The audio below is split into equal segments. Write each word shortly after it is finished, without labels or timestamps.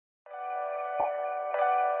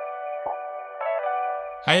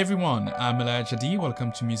Hi everyone, I'm Elijah D.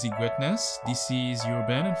 Welcome to Music Greatness. This is your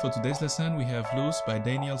band, and for today's lesson we have Loose by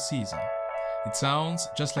Daniel Caesar. It sounds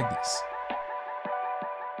just like this.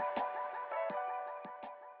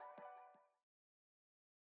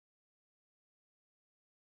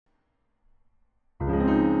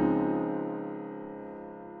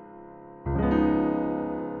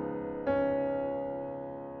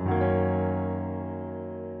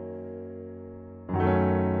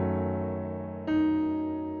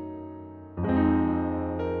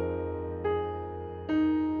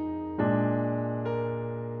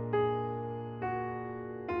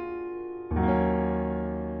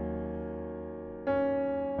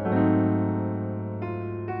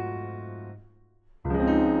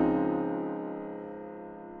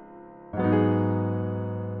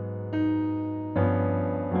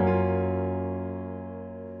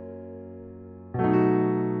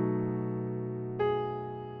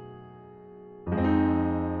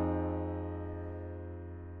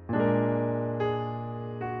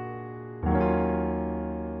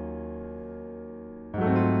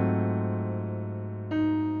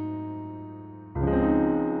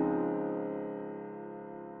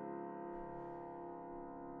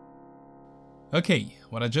 Okay,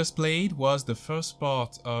 what I just played was the first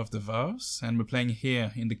part of the verse, and we're playing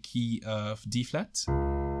here in the key of D flat.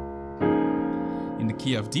 In the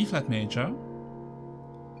key of D flat major.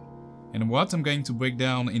 And what I'm going to break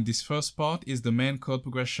down in this first part is the main chord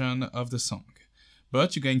progression of the song.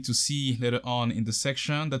 But you're going to see later on in the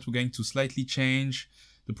section that we're going to slightly change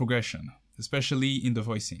the progression, especially in the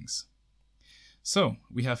voicings. So,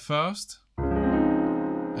 we have first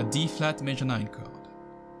a D flat major 9 chord.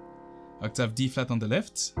 Octave D flat on the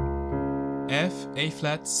left, F, A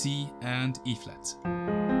flat, C, and E flat.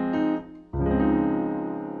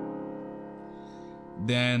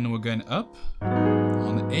 Then we're going up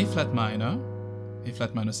on A flat minor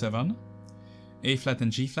 7, A flat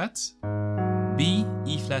and G flat, B,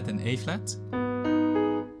 E flat and A flat,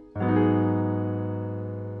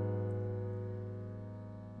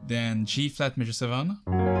 then G flat major 7,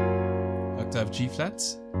 octave G flat,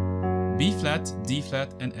 B flat, D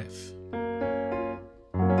flat, and F.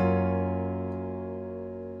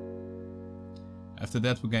 After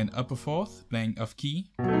that, we're going upper fourth, playing off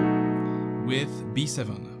key with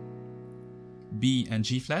B7, B and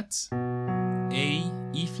G flat, A,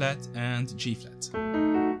 E flat, and G flat.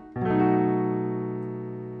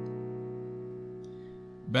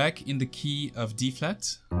 Back in the key of D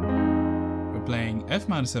flat, we're playing F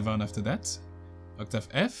minor 7 after that, octave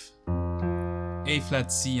F, A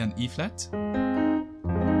flat, C, and E flat.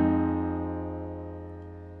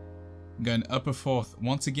 Going upper fourth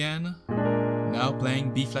once again. Now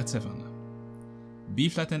playing B flat 7, B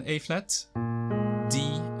flat and A flat, D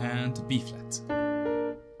and B flat.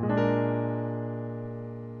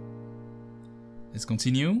 Let's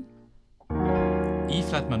continue. E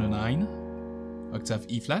flat minor 9, octave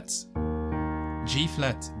E flat, G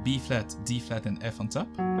flat, B flat, D flat, and F on top.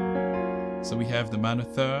 So we have the minor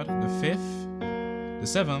 3rd, the 5th, the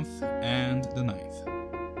 7th, and the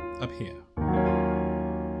 9th up here.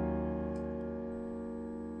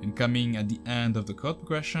 And coming at the end of the chord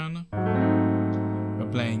progression, we're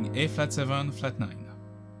playing A flat 7, flat 9,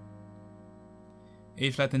 A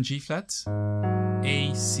flat and G flat,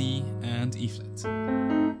 A, C, and E flat.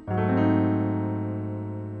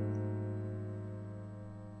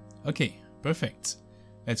 Okay, perfect.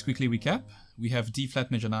 Let's quickly recap. We have D flat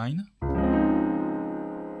major 9,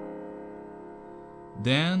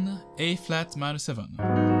 then A flat minor 7,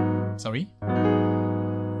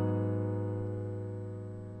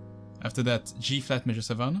 After that, G flat major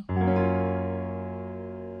 7,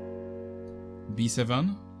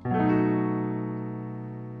 B7,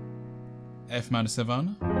 F minor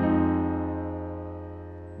 7,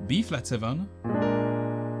 B flat 7,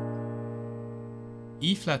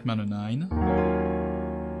 E flat minor 9,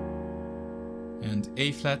 and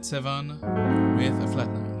A flat 7 with a flat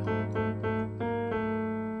 9.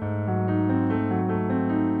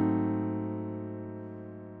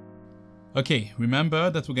 Okay, remember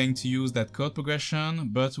that we're going to use that chord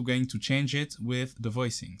progression, but we're going to change it with the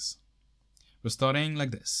voicings. We're starting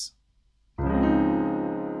like this.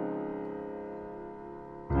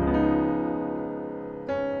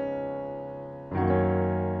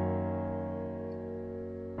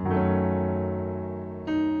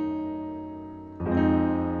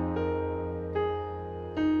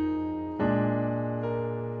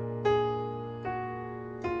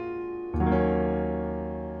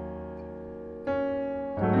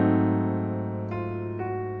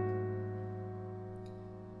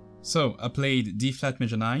 So I played D flat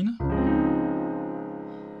major 9,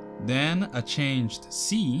 Then I changed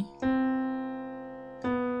C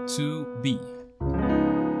to B.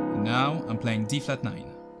 And now I'm playing D flat 9.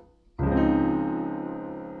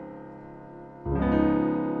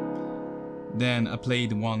 Then I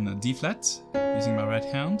played one D flat using my right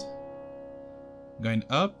hand, going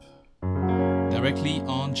up directly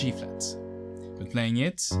on G flat, but playing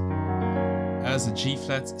it as a G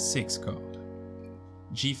flat 6 chord.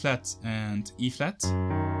 G flat and E flat,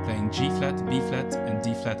 playing G flat, B flat and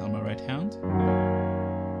D flat on my right hand.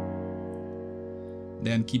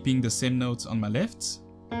 Then keeping the same notes on my left,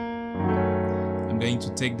 I'm going to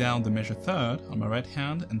take down the measure third on my right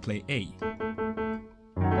hand and play A.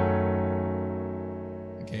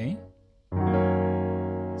 Okay,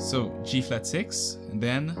 so G flat 6 and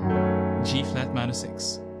then G flat minor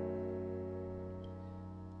 6.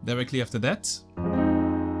 Directly after that,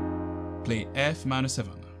 play F minor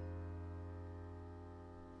 7.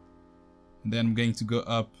 And then I'm going to go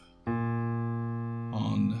up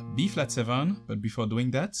on B flat 7, but before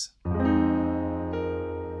doing that,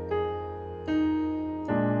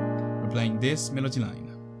 we're playing this melody line.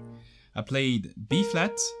 I played B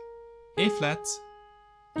flat, A flat,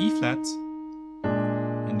 E flat,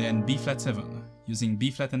 and then B flat 7, using B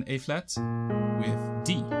flat and A flat with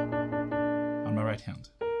D on my right hand.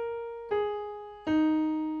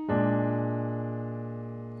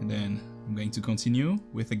 And then I'm going to continue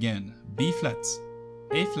with again B flat,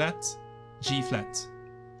 A flat, G flat,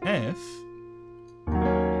 F,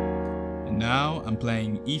 and now I'm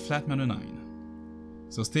playing E flat minor 9.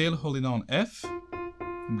 So still holding on F,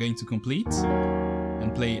 I'm going to complete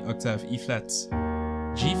and play octave E flat,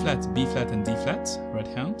 G flat, B flat and D flat, right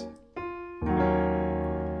hand.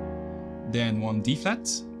 Then one D flat,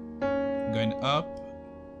 going up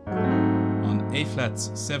on A flat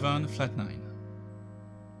 7, flat 9.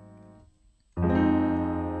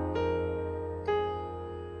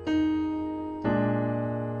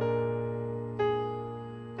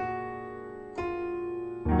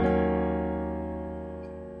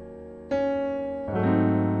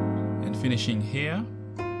 And finishing here,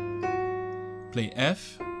 play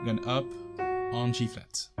F, going up on G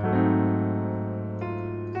flat.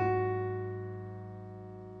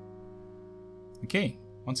 Okay,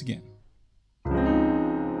 once again.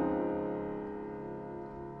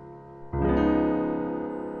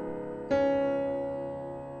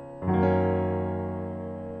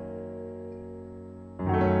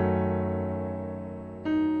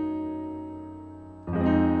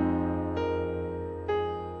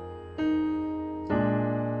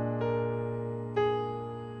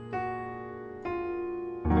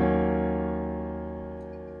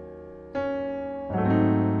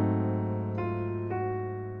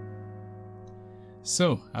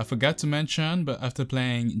 So, I forgot to mention, but after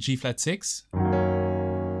playing G flat 6,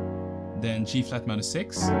 then G flat minor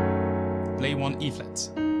 6, play one E flat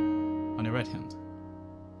on your right hand.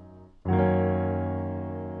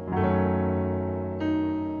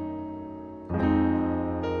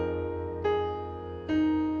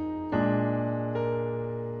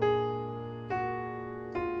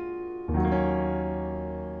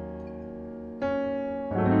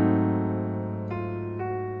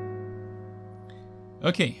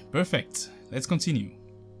 Okay, perfect. Let's continue.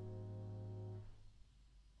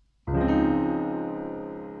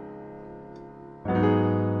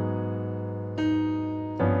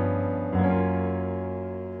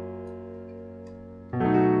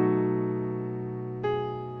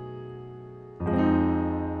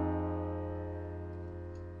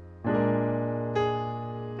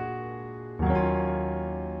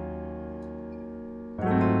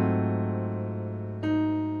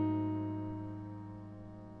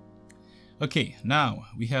 Okay, now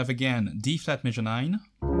we have again D flat major 9,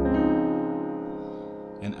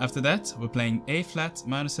 and after that we're playing A flat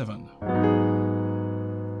minor 7.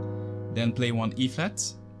 Then play one E flat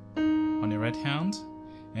on your right hand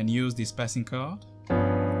and use this passing chord.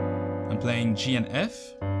 I'm playing G and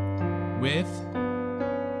F with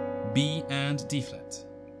B and D flat.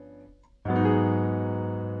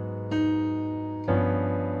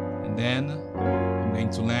 And then I'm going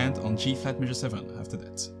to land on G flat major 7 after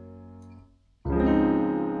that.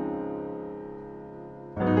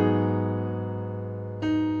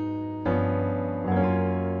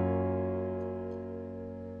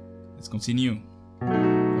 Let's continue.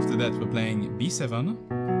 After that we're playing B7,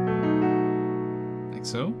 like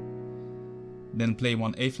so. Then play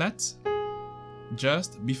one A flat,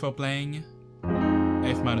 just before playing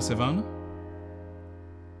F minor 7.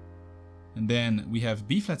 And then we have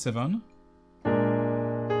B flat 7,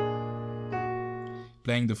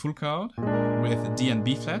 playing the full chord with D and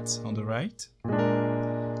B flat on the right.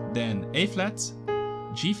 Then A flat,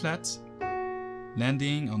 G flat,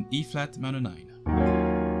 landing on E flat minor 9.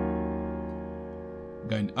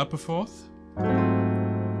 Going upper 4th,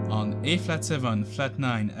 on A flat 7, flat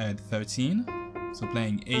 9 add 13, so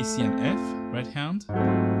playing A, C and F, right hand,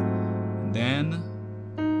 and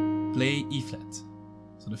then play E flat,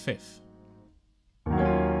 so the 5th.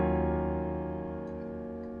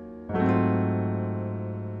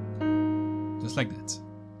 Just like that.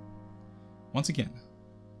 Once again.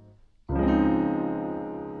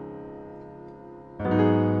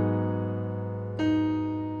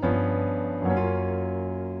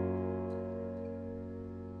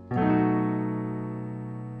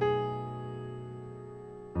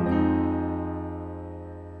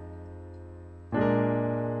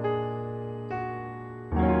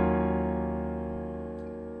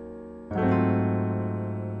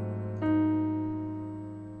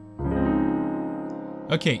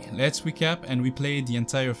 Okay, let's recap and replay the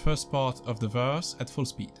entire first part of the verse at full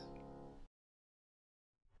speed.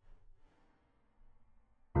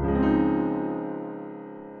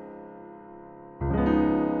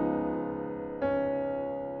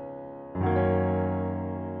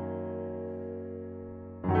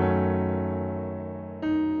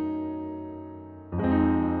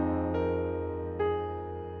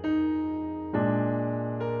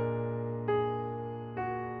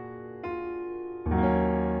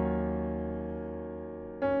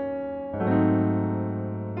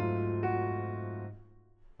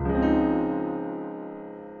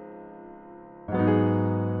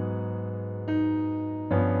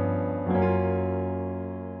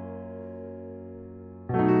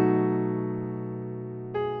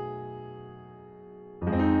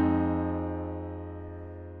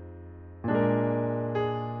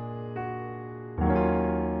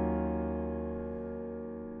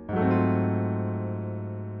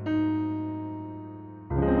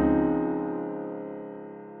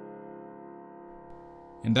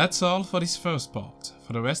 And that's all for this first part.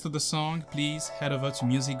 For the rest of the song, please head over to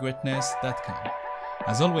musicgreatness.com.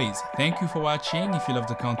 As always, thank you for watching. If you love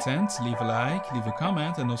the content, leave a like, leave a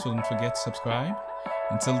comment, and also don't forget to subscribe.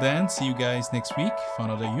 Until then, see you guys next week for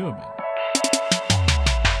another Urban.